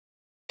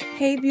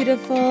Hey,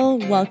 beautiful.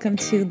 Welcome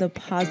to the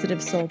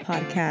Positive Soul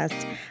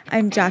Podcast.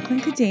 I'm Jacqueline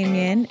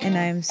Kadamian, and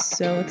I'm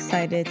so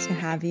excited to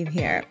have you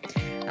here.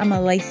 I'm a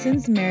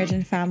licensed marriage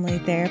and family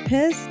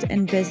therapist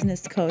and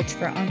business coach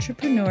for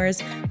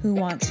entrepreneurs who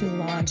want to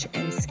launch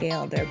and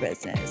scale their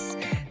business.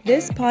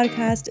 This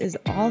podcast is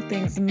all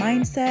things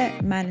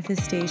mindset,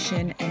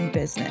 manifestation, and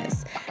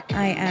business.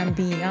 I am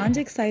beyond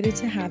excited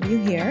to have you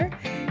here.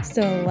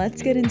 So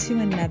let's get into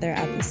another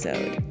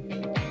episode.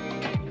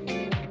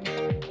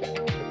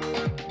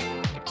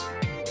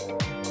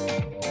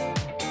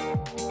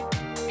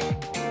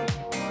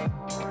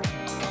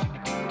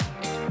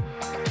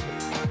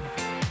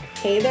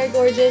 Hey there,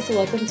 gorgeous.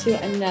 Welcome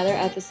to another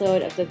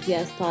episode of the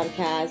PS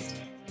Podcast.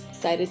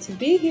 Excited to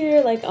be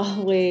here like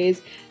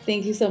always.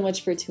 Thank you so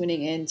much for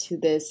tuning in to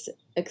this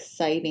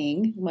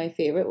exciting, my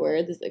favorite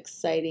word, this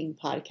exciting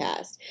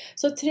podcast.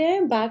 So today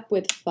I'm back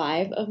with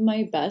 5 of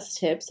my best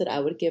tips that I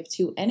would give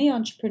to any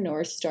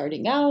entrepreneur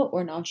starting out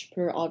or an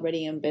entrepreneur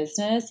already in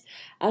business.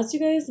 As you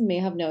guys may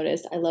have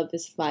noticed, I love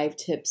this 5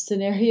 tips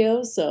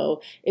scenario, so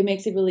it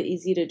makes it really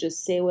easy to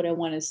just say what I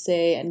want to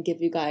say and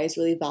give you guys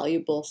really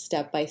valuable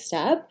step by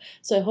step.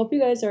 So I hope you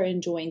guys are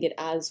enjoying it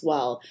as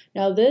well.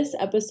 Now this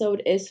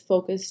episode is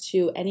focused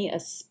to any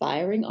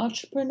aspiring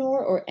entrepreneur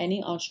or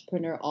any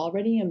entrepreneur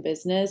already in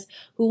business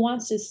who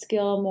wants to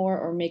scale more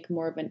or make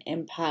more of an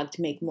impact,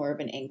 make more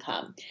of an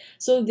income.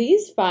 So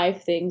these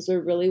 5 things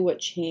were really what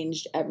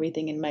changed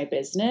everything in my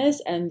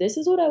business. And this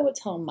is what I would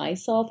tell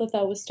myself if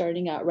I was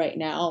starting out right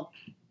now,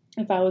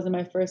 if I was in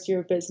my first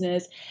year of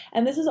business.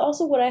 And this is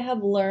also what I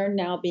have learned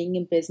now being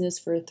in business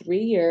for 3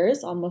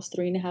 years, almost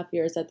 3.5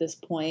 years at this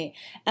point.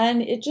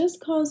 And it just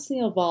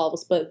constantly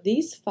evolves. But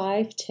these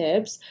 5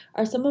 tips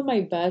are some of my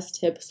best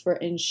tips for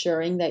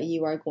ensuring that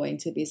you are going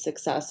to be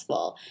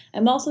successful.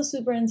 I'm also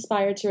super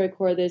inspired to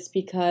record this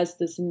because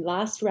this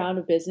last round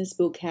of business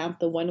bootcamp,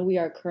 the one we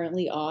are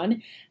currently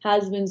on,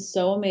 has been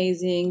so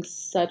amazing,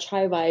 such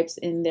high vibes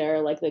in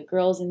there. Like the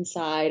girls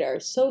inside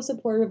are so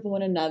supportive of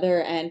one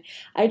another. And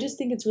I just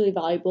think it's really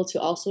valuable to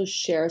also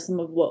share some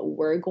of what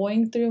we're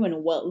going through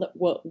and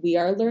what we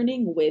are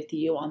learning with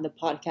you on the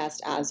podcast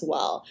as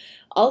well.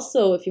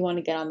 Also, if you want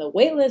to get on the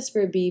wait list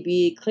for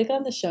BB, click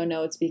on the show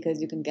notes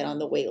because you can get on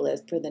the wait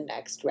list for the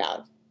next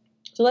round.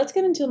 So let's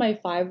get into my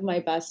 5 of my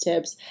best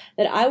tips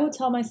that I would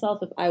tell myself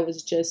if I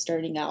was just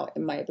starting out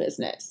in my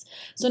business.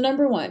 So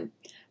number 1,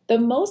 the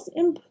most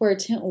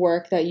important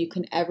work that you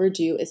can ever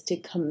do is to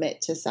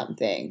commit to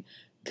something.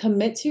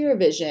 Commit to your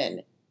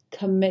vision.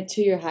 Commit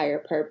to your higher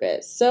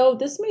purpose. So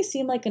this may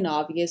seem like an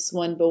obvious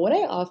one, but what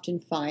I often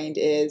find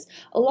is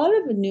a lot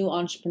of new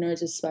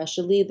entrepreneurs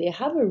especially, they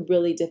have a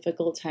really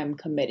difficult time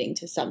committing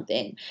to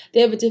something.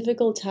 They have a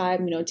difficult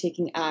time,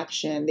 taking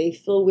action. They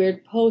feel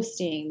weird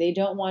posting. They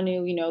don't want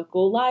to,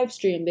 go live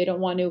stream. They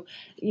don't want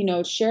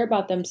to, share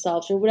about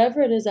themselves or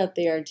whatever it is that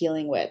they are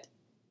dealing with.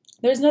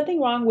 There's nothing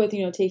wrong with,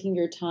 taking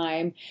your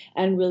time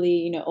and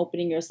really,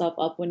 opening yourself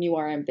up when you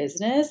are in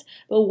business.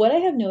 But what I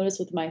have noticed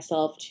with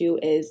myself too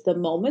is the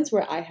moments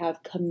where I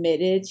have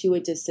committed to a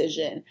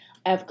decision,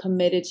 I have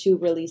committed to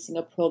releasing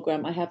a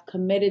program, I have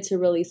committed to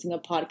releasing a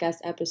podcast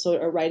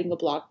episode or writing a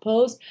blog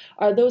post,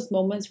 are those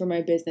moments where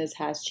my business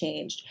has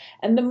changed.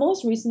 And the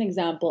most recent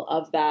example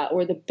of that,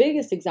 or the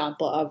biggest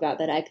example of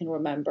that I can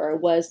remember,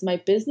 was my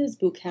business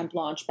bootcamp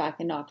launch back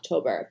in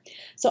October.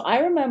 So I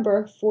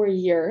remember for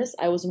years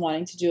I was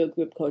wanting to do a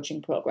group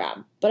coaching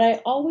program, but I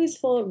always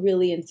felt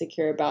really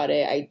insecure about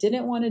it. I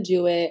didn't want to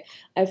do it.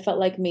 I felt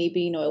like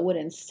maybe, it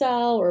wouldn't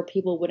sell or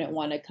people wouldn't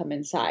want to come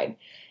inside.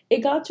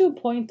 It got to a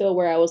point though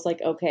where I was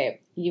like, okay,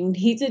 you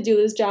need to do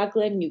this,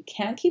 Jacqueline. You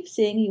can't keep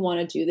saying you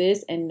want to do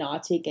this and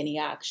not take any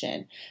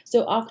action.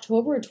 So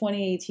October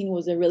 2018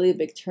 was a really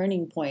big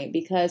turning point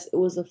because it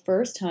was the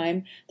first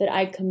time that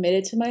I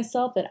committed to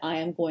myself that I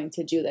am going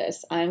to do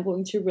this. I am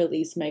going to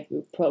release my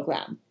group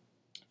program.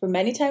 For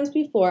many times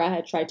before, I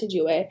had tried to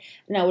do it,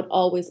 and I would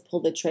always pull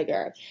the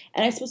trigger.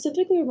 And I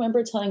specifically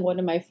remember telling one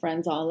of my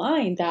friends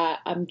online that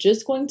I'm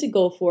just going to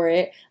go for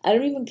it. I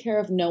don't even care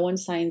if no one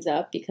signs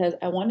up because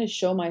I want to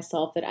show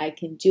myself that I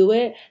can do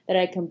it, that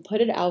I can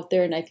put it out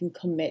there, and I can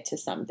commit to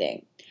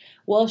something.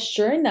 Well,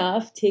 sure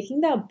enough,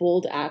 taking that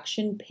bold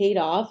action paid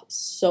off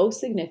so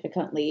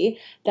significantly.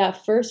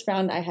 That first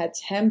round, I had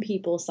 10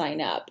 people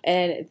sign up,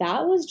 and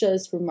that was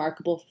just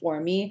remarkable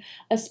for me,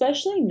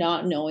 especially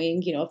not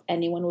knowing, if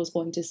anyone was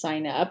going to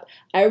sign up.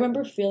 I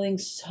remember feeling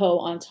so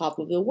on top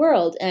of the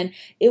world, and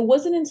it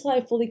wasn't until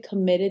I fully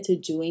committed to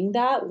doing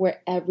that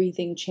where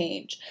everything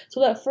changed.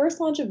 So that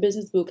first launch of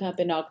Business Bootcamp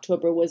in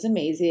October was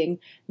amazing.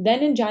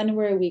 Then in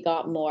January, we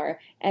got more,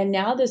 and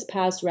now this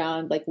past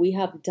round, we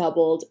have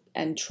doubled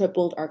and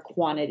tripled our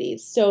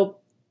quantities. So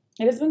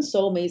it has been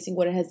so amazing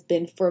what it has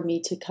been for me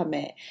to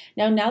commit.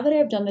 Now that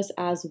I've done this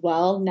as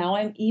well, now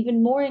I'm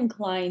even more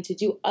inclined to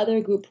do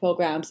other group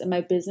programs, and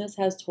my business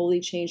has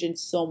totally changed in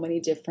so many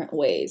different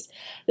ways.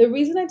 The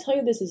reason I tell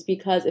you this is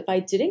because if I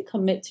didn't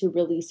commit to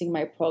releasing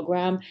my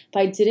program, if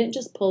I didn't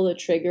just pull the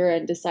trigger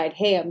and decide,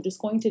 hey, I'm just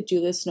going to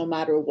do this no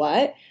matter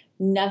what,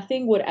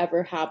 nothing would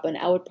ever happen.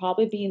 I would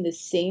probably be in the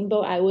same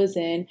boat I was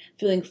in,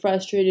 feeling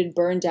frustrated,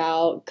 burned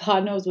out.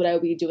 God knows what I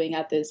would be doing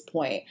at this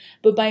point.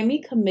 But by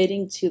me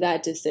committing to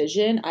that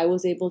decision, I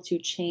was able to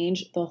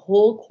change the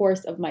whole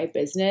course of my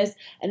business.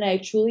 And I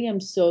truly am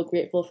so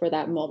grateful for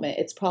that moment.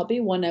 It's probably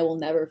one I will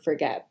never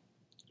forget.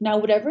 Now,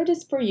 whatever it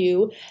is for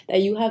you that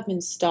you have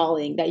been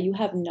stalling, that you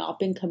have not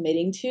been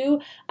committing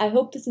to, I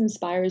hope this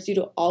inspires you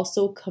to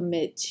also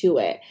commit to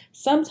it.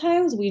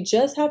 Sometimes we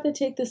just have to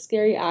take the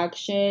scary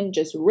action,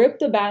 just rip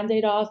the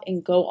band-aid off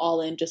and go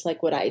all in, just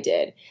like what I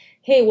did.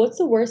 Hey, what's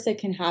the worst that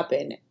can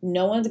happen?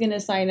 No one's going to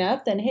sign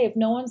up. Then, hey, if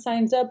no one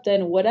signs up,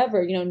 then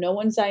whatever, no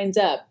one signs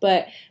up.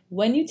 But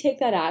when you take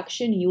that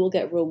action, you will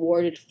get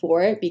rewarded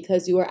for it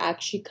because you are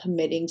actually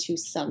committing to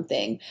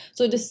something.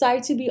 So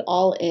decide to be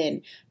all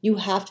in. You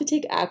have to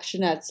take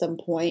action at some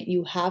point.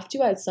 You have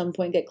to at some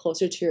point get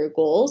closer to your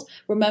goals.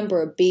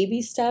 Remember,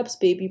 baby steps,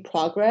 baby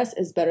progress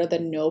is better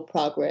than no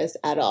progress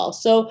at all.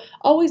 So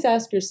always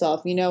ask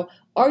yourself,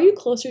 are you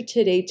closer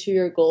today to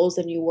your goals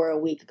than you were a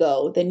week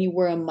ago, than you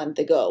were a month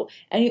ago?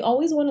 And you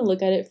always want to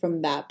look at it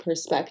from that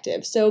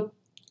perspective. So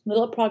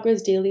little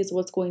progress daily is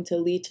what's going to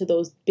lead to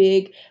those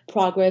big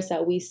progress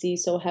that we see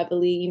so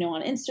heavily,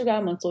 on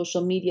Instagram, on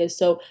social media.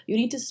 So you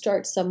need to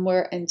start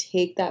somewhere and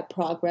take that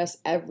progress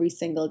every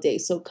single day.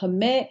 So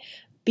commit,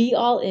 be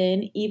all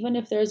in, even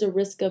if there's a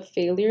risk of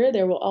failure,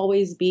 there will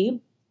always be.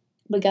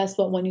 But guess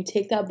what? When you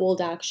take that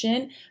bold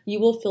action, you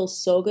will feel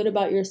so good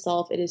about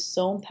yourself. It is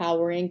so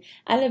empowering.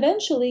 And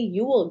eventually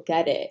you will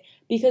get it.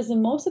 Because the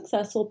most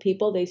successful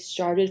people, they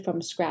started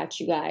from scratch,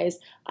 you guys.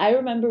 I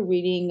remember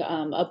reading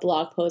a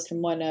blog post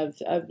from one of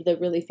the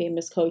really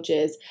famous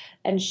coaches,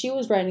 and she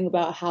was writing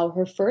about how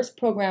her first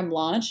program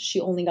launched, she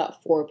only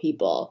got 4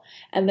 people.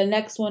 And the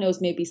next one, it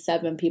was maybe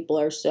 7 people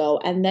or so.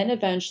 And then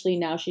eventually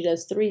now she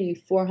does 300,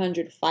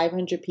 400,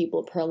 500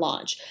 people per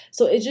launch.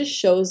 So it just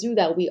shows you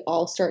that we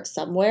all start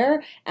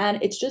somewhere,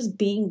 and it's just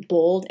being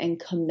bold and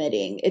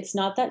committing. It's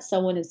not that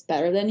someone is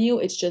better than you.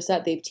 It's just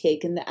that they've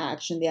taken the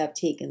action, they have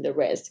taken the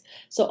risk.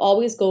 So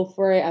always go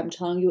for it. I'm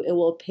telling you, it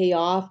will pay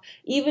off.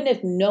 Even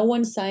if no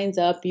one signs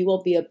up, you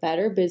will be a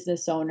better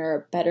business owner,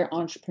 a better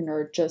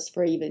entrepreneur just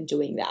for even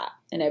doing that.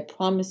 And I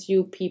promise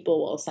you,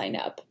 people will sign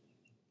up.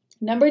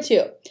 Number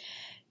 2.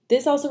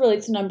 This also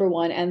relates to number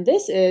 1, and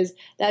this is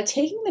that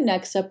taking the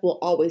next step will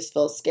always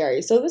feel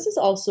scary. So this is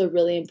also a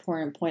really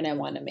important point I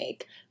want to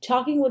make.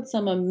 Talking with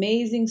some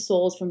amazing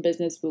souls from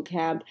Business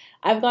Bootcamp,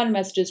 I've gotten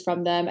messages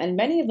from them, and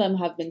many of them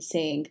have been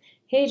saying,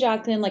 hey,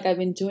 Jacqueline, I've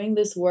been doing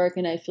this work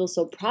and I feel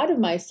so proud of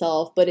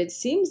myself, but it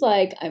seems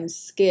like I'm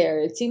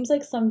scared. It seems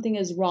like something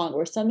is wrong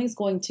or something's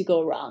going to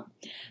go wrong.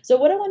 So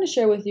what I want to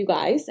share with you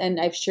guys,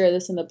 and I've shared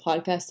this in the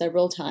podcast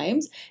several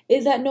times,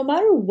 is that no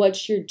matter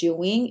what you're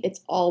doing, it's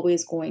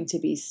always going to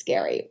be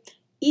scary.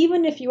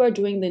 Even if you are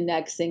doing the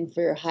next thing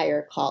for your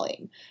higher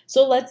calling.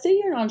 So let's say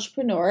you're an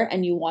entrepreneur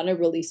and you want to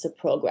release a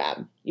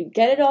program. You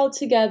get it all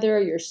together,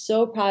 you're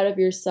so proud of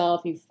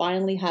yourself, you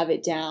finally have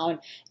it down,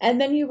 and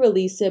then you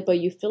release it, but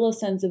you feel a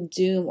sense of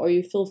doom, or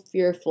you feel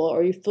fearful,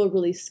 or you feel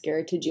really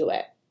scared to do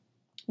it.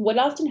 What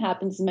often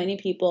happens is many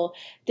people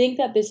think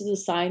that this is a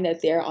sign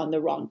that they're on the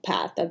wrong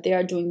path, that they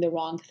are doing the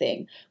wrong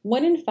thing,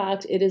 when in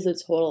fact it is a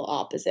total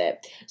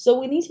opposite. So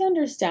we need to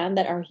understand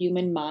that our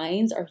human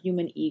minds, our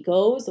human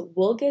egos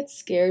will get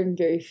scared and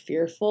very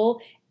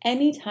fearful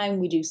anytime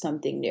we do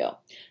something new.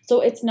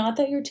 So it's not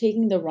that you're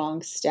taking the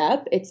wrong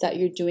step, it's that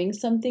you're doing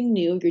something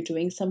new, you're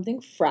doing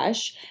something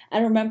fresh,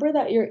 and remember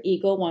that your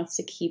ego wants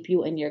to keep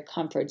you in your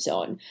comfort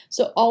zone.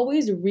 So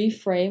always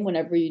reframe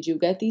whenever you do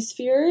get these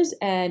fears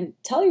and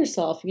tell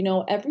yourself,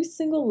 every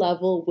single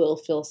level will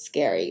feel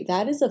scary.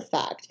 That is a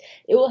fact.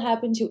 It will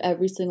happen to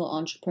every single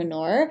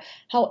entrepreneur.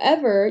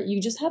 However,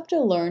 you just have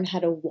to learn how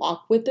to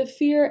walk with the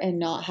fear and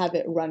not have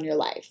it run your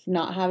life,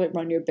 not have it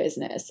run your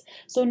business.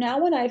 So now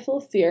when I feel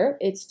fear,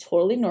 it's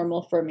totally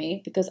normal for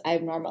me because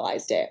I've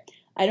normalized it.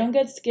 I don't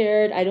get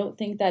scared. I don't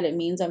think that it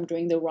means I'm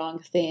doing the wrong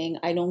thing.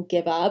 I don't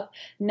give up.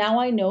 Now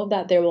I know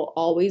that there will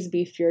always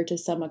be fear to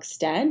some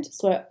extent,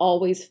 so I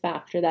always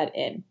factor that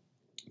in.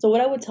 So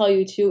what I would tell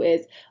you too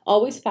is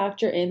always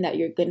factor in that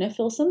you're going to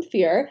feel some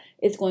fear.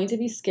 It's going to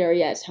be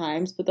scary at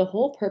times, but the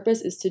whole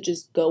purpose is to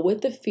just go with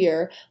the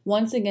fear,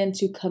 once again,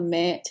 to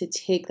commit, to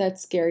take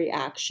that scary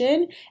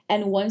action.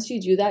 And once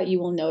you do that, you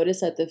will notice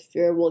that the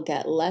fear will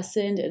get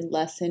lessened and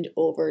lessened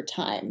over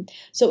time.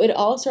 So it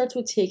all starts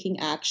with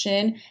taking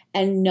action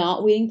and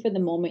not waiting for the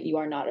moment you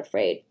are not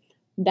afraid.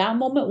 That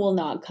moment will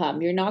not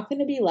come. You're not going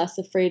to be less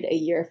afraid a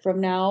year from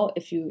now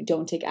if you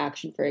don't take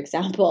action, for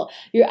example.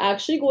 You're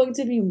actually going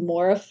to be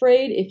more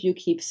afraid if you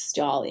keep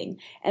stalling.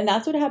 And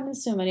that's what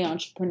happens to many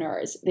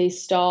entrepreneurs. They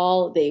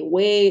stall, they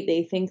wait,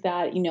 they think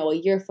that, a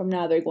year from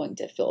now they're going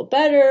to feel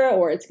better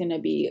or it's going to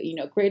be,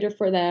 greater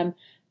for them.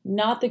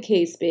 Not the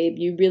case, babe.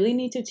 You really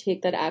need to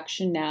take that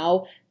action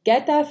now.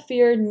 Get that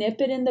fear,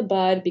 nip it in the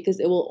bud because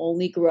it will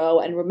only grow.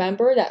 And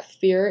remember that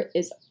fear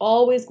is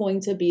always going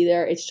to be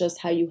there. It's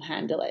just how you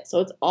handle it. So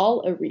it's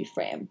all a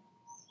reframe.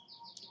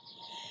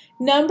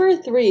 Number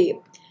 3,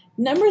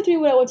 Number three,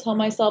 what I would tell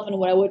myself and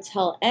what I would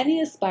tell any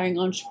aspiring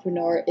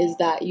entrepreneur is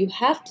that you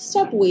have to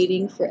stop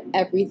waiting for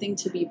everything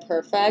to be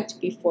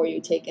perfect before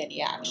you take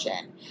any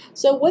action.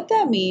 So what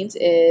that means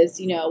is,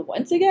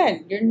 once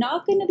again, you're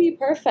not going to be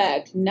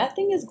perfect.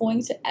 Nothing is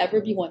going to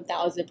ever be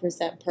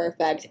 1000%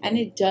 perfect, and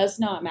it does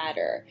not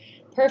matter.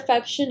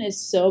 Perfection is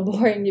so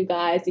boring, you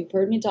guys. You've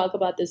heard me talk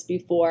about this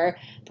before.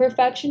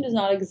 Perfection does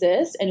not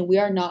exist, and we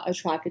are not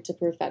attracted to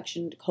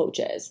perfection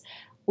coaches.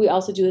 We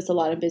also do this a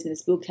lot in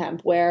Business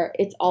Bootcamp, where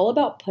it's all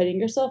about putting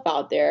yourself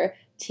out there,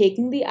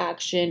 taking the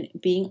action,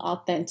 being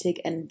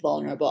authentic and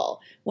vulnerable.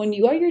 When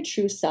you are your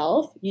true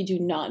self, you do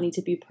not need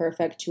to be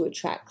perfect to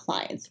attract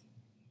clients.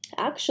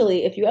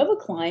 Actually, if you have a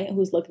client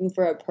who's looking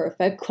for a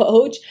perfect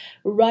coach,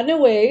 run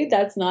away.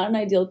 That's not an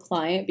ideal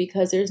client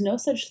because there's no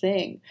such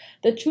thing.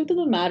 The truth of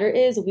the matter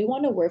is we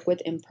want to work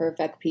with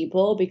imperfect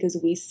people because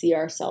we see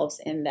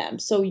ourselves in them.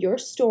 So your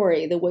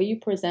story, the way you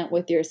present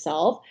with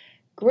yourself,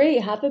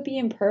 great, have it be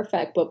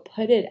imperfect, but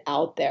put it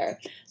out there.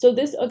 So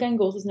this again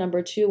goes with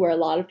number two, where a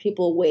lot of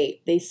people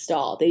wait, they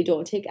stall, they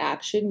don't take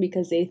action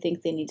because they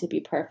think they need to be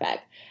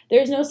perfect.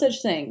 There's no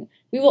such thing.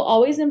 We will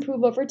always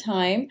improve over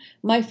time.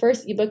 My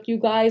first ebook, you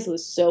guys,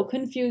 was so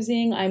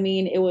confusing. I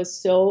mean, it was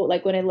so,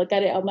 like, when I look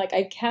at it, I'm like,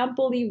 I can't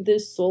believe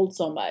this sold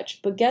so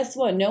much. But guess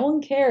what? No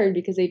one cared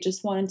because they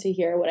just wanted to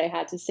hear what I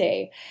had to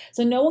say.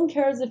 So no one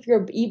cares if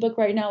your ebook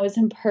right now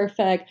isn't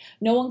perfect.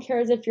 No one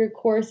cares if your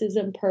course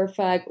isn't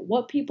perfect.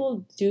 What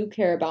people do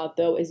care about,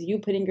 though, is you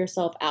putting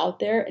yourself out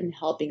there and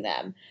helping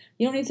them.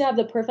 You don't need to have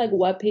the perfect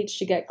webpage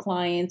to get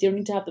clients. You don't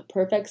need to have the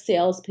perfect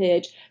sales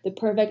pitch, the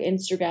perfect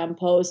Instagram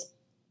post.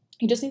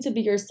 You just need to be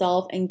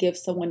yourself and give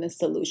someone a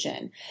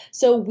solution.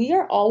 So we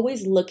are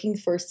always looking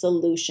for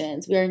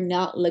solutions. We are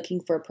not looking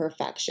for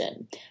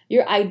perfection.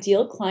 Your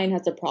ideal client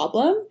has a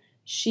problem.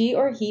 She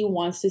or he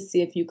wants to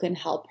see if you can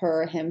help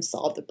her or him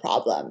solve the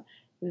problem.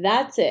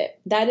 That's it.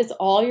 That is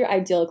all your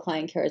ideal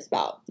client cares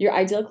about. Your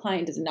ideal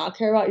client does not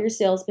care about your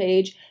sales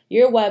page,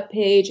 your web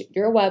page,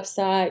 your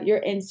website, your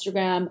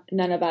Instagram,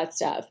 none of that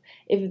stuff.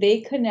 If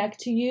they connect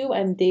to you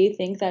and they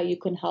think that you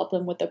can help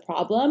them with the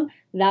problem,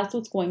 that's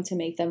what's going to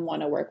make them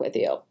want to work with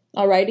you.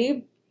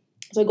 Alrighty?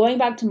 So going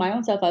back to my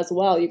own stuff as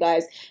well, you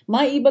guys,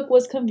 my ebook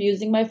was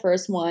confusing, my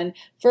first one.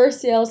 First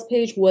sales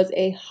page was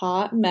a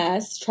hot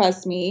mess,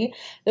 trust me.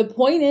 The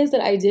point is that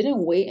I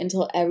didn't wait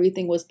until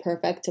everything was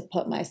perfect to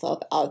put myself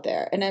out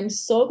there. And I'm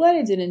so glad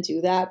I didn't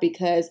do that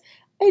because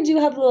I do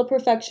have a little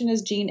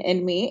perfectionist gene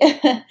in me,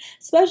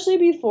 especially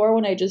before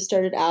when I just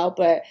started out.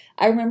 But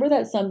I remember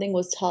that something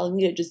was telling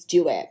me to just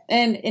do it.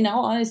 And in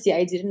all honesty,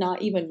 I did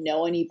not even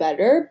know any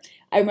better.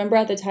 I remember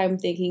at the time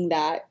thinking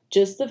that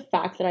just the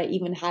fact that I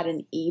even had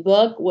an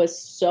ebook was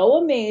so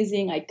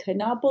amazing. I could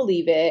not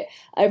believe it.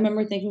 I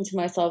remember thinking to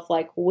myself,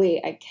 like,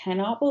 wait, I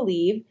cannot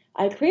believe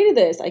I created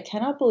this. I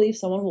cannot believe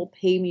someone will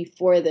pay me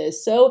for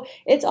this. So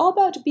it's all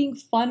about being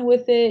fun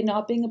with it,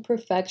 not being a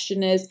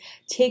perfectionist.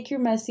 Take your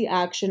messy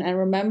action. And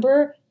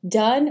remember,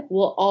 done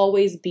will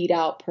always beat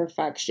out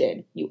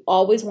perfection. You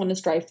always want to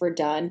strive for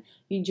done.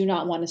 You do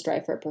not want to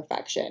strive for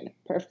perfection.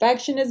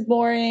 Perfection is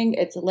boring.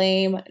 It's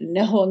lame.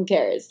 No one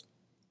cares.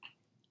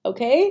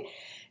 Okay?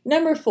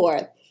 Number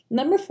four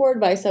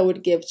advice I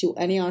would give to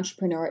any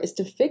entrepreneur is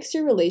to fix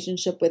your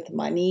relationship with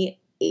money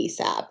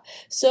ASAP.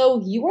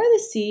 So you are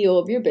the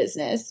CEO of your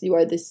business. You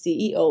are the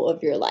CEO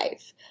of your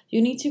life.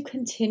 You need to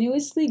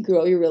continuously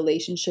grow your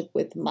relationship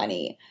with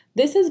money.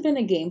 This has been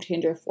a game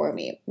changer for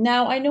me.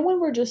 Now, I know when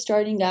we're just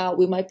starting out,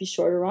 we might be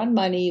shorter on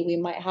money. We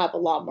might have a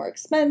lot more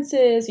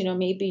expenses.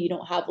 Maybe you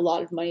don't have a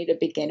lot of money to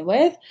begin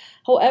with.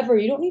 However,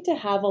 you don't need to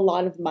have a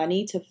lot of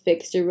money to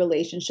fix your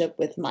relationship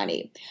with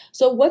money.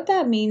 So what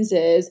that means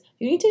is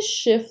you need to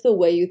shift the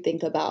way you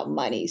think about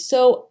money.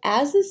 So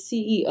as a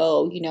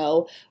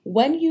CEO,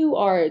 when you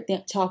are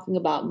talking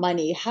about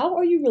money, how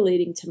are you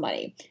relating to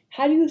money?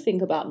 How do you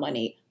think about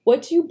money?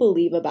 What do you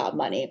believe about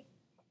money?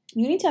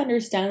 You need to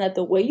understand that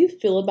the way you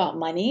feel about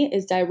money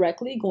is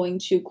directly going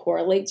to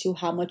correlate to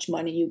how much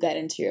money you get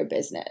into your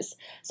business.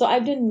 So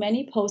I've done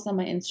many posts on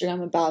my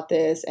Instagram about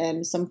this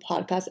and some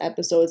podcast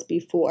episodes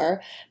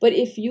before. But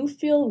if you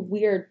feel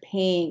weird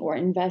paying or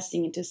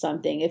investing into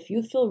something, if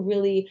you feel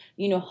really,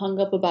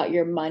 hung up about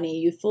your money,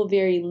 you feel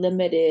very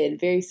limited,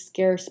 very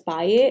scarce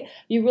by it,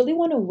 you really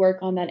want to work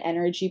on that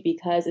energy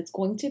because it's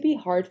going to be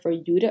hard for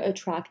you to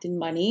attract in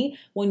money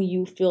when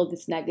you feel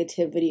this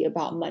negativity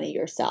about money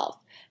yourself.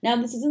 Now,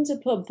 this isn't to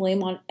put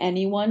blame on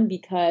anyone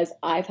because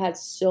I've had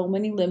so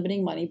many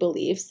limiting money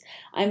beliefs.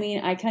 I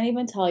mean, I can't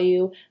even tell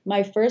you,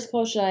 my first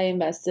coach that I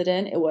invested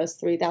in, it was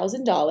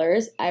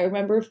 $3,000. I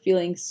remember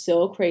feeling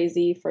so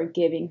crazy for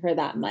giving her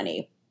that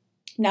money.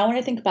 Now, when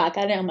I think back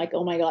at it, I'm like,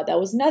 oh my God, that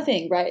was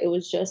nothing, right? It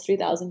was just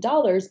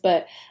 $3,000.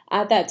 But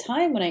at that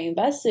time, when I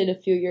invested a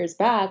few years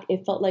back,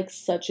 it felt like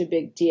such a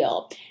big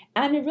deal.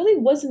 And it really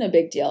wasn't a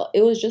big deal.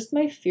 It was just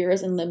my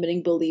fears and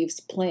limiting beliefs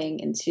playing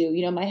into,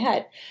 my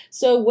head.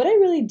 So what I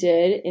really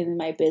did in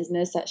my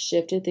business that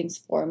shifted things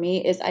for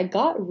me is I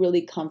got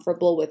really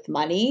comfortable with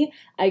money.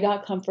 I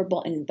got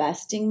comfortable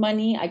investing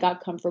money. I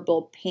got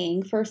comfortable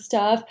paying for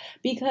stuff,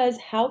 because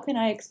how can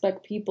I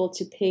expect people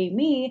to pay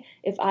me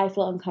if I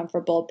feel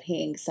uncomfortable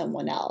paying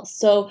someone else?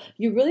 So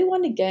you really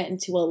want to get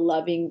into a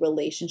loving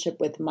relationship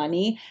with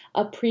money,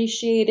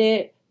 appreciate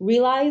it,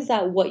 realize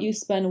that what you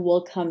spend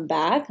will come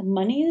back.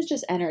 Money is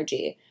just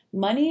energy.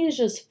 Money is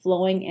just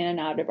flowing in and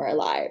out of our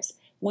lives.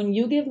 When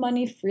you give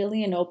money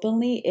freely and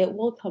openly, it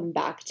will come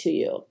back to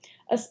you.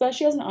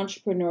 Especially as an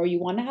entrepreneur, you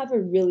want to have a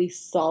really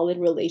solid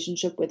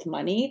relationship with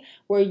money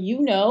where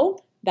you know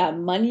that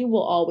money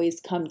will always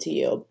come to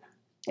you.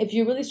 If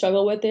you really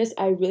struggle with this,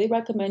 I really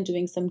recommend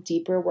doing some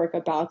deeper work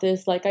about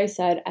this. Like I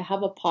said, I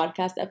have a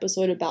podcast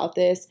episode about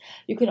this.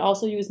 You can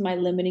also use my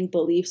limiting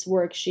beliefs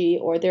worksheet,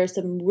 or there's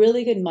some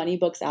really good money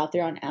books out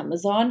there on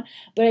Amazon.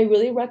 But I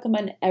really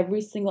recommend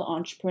every single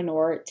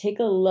entrepreneur take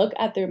a look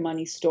at their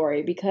money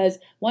story, because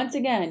once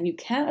again, you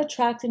can't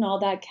attract in all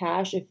that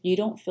cash if you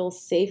don't feel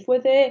safe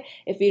with it,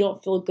 if you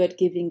don't feel good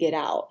giving it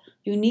out.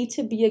 You need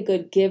to be a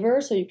good giver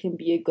so you can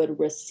be a good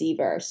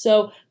receiver.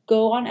 So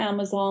go on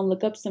Amazon,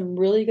 look up some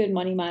really good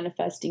money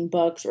manifesting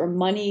books or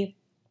money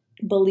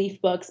belief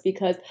books,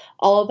 because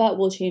all of that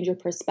will change your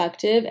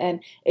perspective.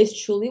 And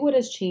it's truly what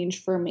has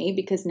changed for me,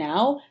 because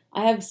now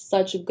I have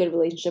such a good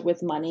relationship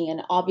with money,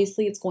 and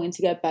obviously it's going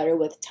to get better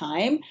with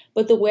time.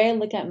 But the way I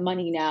look at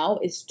money now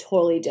is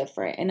totally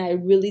different. And I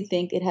really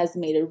think it has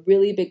made a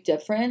really big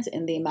difference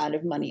in the amount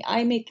of money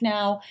I make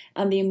now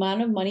and the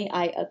amount of money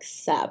I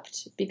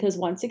accept. Because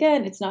once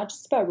again, it's not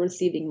just about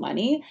receiving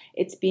money,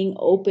 it's being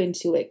open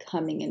to it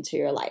coming into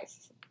your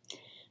life.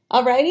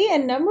 Alrighty,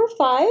 and number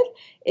 5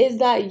 is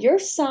that your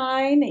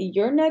sign,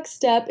 your next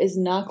step is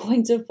not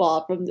going to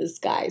fall from the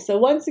sky. So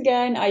once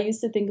again, I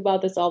used to think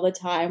about this all the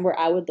time, where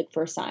I would look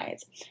for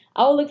signs.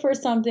 I would look for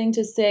something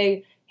to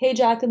say, hey,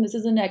 Jacqueline, this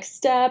is the next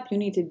step. You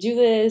need to do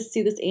this.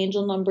 See this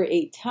angel number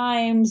 8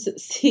 times.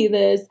 See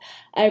this.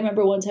 I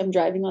remember one time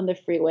driving on the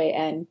freeway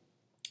and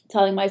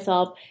telling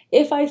myself,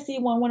 if I see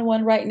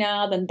 111 right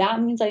now, then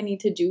that means I need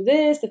to do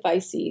this. If I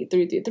see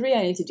 333,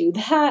 I need to do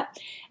that.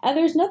 And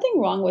there's nothing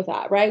wrong with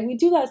that, right? We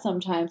do that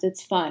sometimes.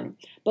 It's fun.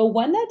 But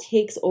when that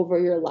takes over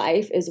your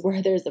life is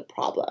where there's a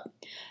problem.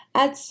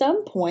 At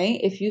some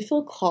point, if you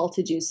feel called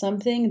to do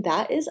something,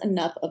 that is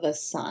enough of a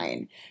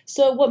sign.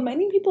 So what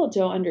many people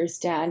don't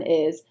understand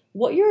is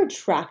what you're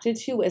attracted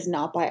to is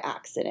not by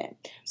accident.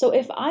 So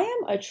if I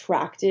am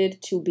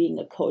attracted to being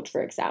a coach,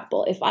 for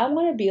example, if I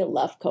want to be a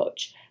love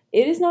coach,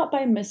 it is not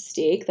by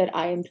mistake that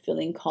I am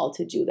feeling called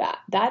to do that.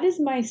 That is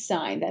my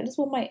sign. That is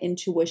what my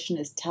intuition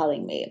is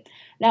telling me.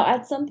 Now,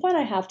 at some point,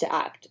 I have to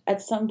act.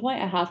 At some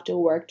point, I have to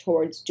work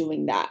towards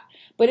doing that.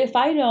 But if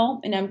I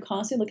don't, and I'm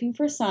constantly looking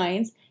for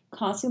signs,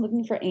 constantly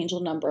looking for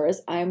angel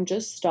numbers, I'm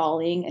just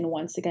stalling and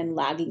once again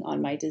lagging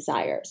on my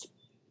desires.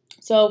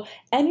 So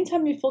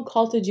anytime you feel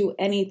called to do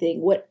anything,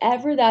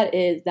 whatever that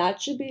is,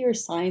 that should be your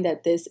sign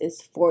that this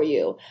is for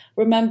you.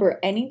 Remember,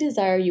 any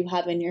desire you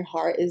have in your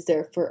heart is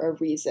there for a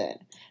reason.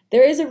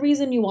 There is a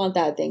reason you want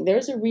that thing.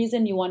 There's a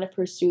reason you want to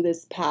pursue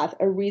this path,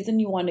 a reason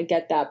you want to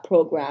get that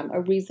program,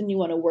 a reason you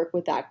want to work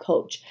with that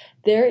coach.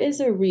 There is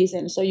a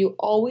reason. So you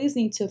always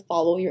need to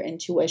follow your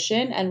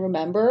intuition and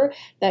remember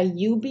that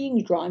you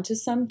being drawn to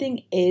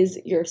something is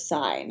your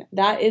sign.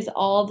 That is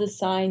all the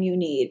sign you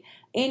need.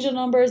 Angel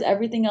numbers,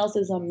 everything else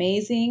is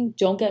amazing.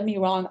 Don't get me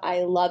wrong,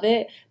 I love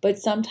it. But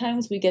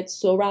sometimes we get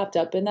so wrapped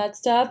up in that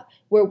stuff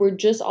where we're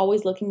just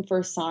always looking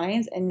for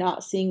signs and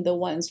not seeing the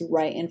ones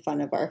right in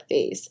front of our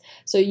face.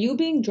 So you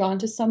being drawn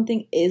to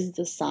something is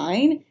the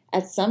sign.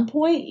 At some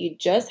point, you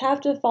just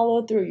have to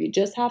follow through. You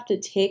just have to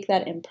take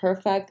that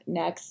imperfect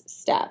next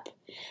step.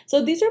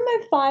 So these are my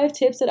 5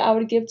 tips that I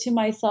would give to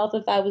myself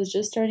if I was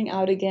just starting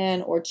out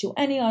again, or to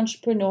any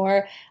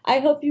entrepreneur. I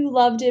hope you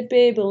loved it,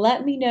 babe.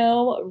 Let me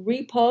know.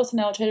 Repost, and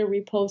I'll try to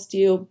repost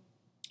you.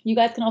 You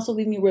guys can also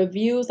leave me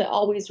reviews. I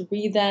always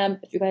read them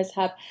if you guys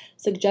have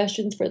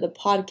suggestions for the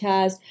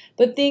podcast.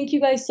 But thank you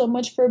guys so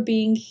much for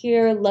being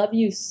here. Love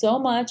you so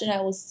much, and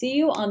I will see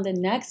you on the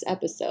next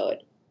episode.